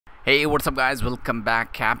Hey, what's up guys, welcome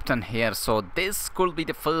back. Captain here. So this could be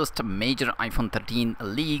the first major iPhone 13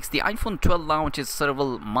 leaks. The iPhone 12 launch is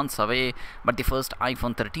several months away, but the first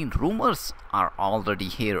iPhone 13 rumors are already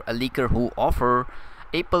here. A leaker who offer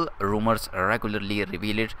Apple rumors regularly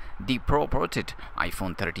revealed the purported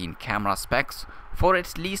iPhone 13 camera specs for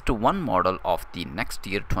at least one model of the next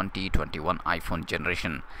year 2021 iPhone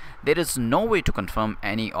generation. There is no way to confirm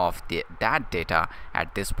any of that data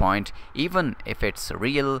at this point, even if it's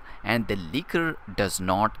real, and the leaker does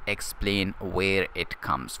not explain where it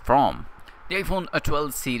comes from. The iPhone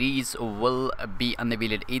 12 series will be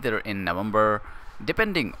unveiled either in November,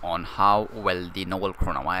 depending on how well the novel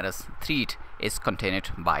coronavirus threat is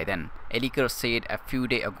contained by then. A leaker said a few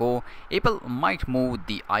days ago Apple might move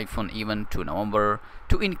the iPhone even to November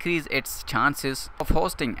to increase its chances of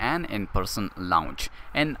hosting an in-person launch.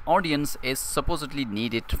 An audience is supposedly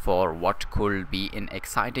needed for what could be an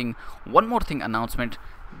exciting one more thing announcement: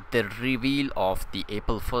 the reveal of the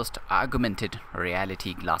Apple first augmented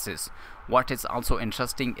reality glasses. What is also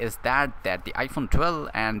interesting is that the iPhone 12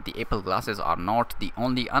 and the Apple glasses are not the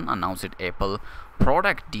only unannounced Apple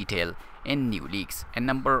product detail in new leaks. A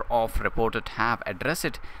number of reports have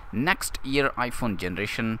addressed next year iPhone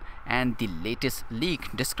generation, and the latest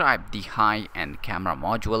leak described the high-end camera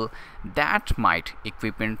module that might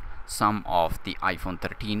equip some of the iPhone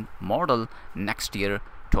 13 model next year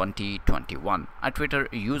 2021. A Twitter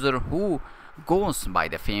user who goes by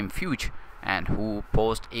the fame Fuge and who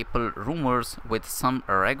posts Apple rumors with some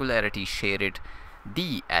regularity shared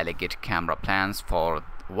the alleged camera plans for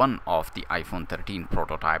one of the iPhone 13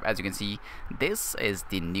 prototype. As you can see, this is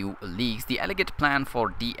the new leaks. The alleged plan for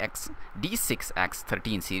D6X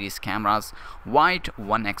 13 series cameras: wide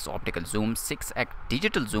 1x optical zoom, 6x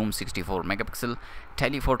digital zoom 64 megapixel,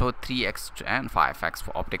 telephoto 3x and 5x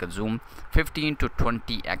for optical zoom, 15 to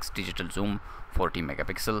 20x digital zoom 40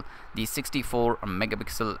 megapixel, the 64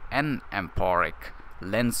 megapixel anamorphic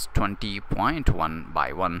lens 20.1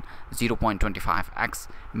 by 1 0.25x,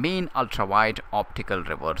 main ultra-wide optical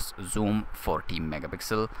reverse zoom 40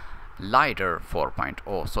 megapixel, LiDAR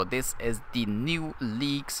 4.0. So this is the new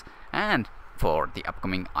leaks and for the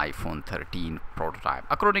upcoming iPhone 13 prototype.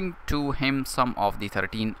 According to him, some of the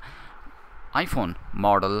 13 iPhone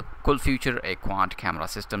model could feature a quad camera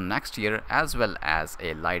system next year, as well as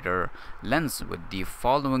a LiDAR lens with the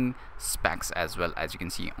following specs, as well as you can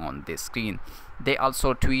see on this screen. They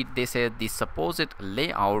also they said the supposed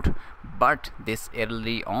layout, but this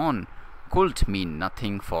early on could mean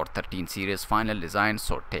nothing for 13 series final design,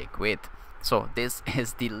 so take with. So this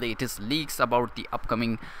is the latest leaks about the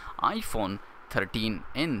upcoming iPhone 13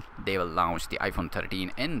 they will launch the iPhone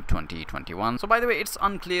 13 in 2021. So by the way, it's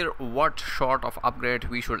unclear what sort of upgrade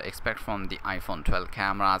we should expect from the iPhone 12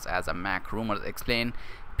 cameras, as a Mac rumors explain.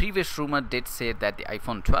 Previous rumor did say that the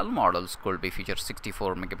iPhone 12 models could be featured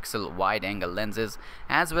 64 megapixel wide angle lenses,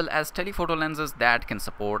 as well as telephoto lenses that can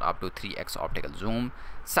support up to 3x optical zoom.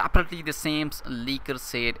 Separately, the same leaker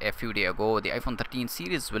said a few days ago the iPhone 13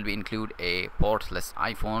 series will include a portless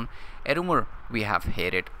iPhone, a rumor we have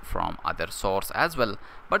heard from other sources as well,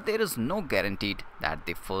 but there is no guarantee that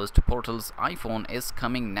the first portless iPhone is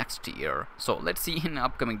coming next year. So let's see in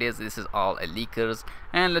upcoming days. This is all a leakers,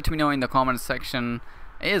 and let me know in the comment section,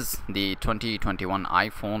 is the 2021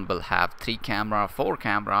 iPhone will have 3 camera, 4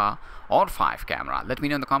 camera, or 5 camera? Let me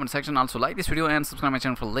know in the comment section. Also like this video and subscribe my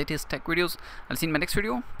channel for latest tech videos. I'll see you in my next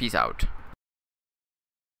video. Peace out.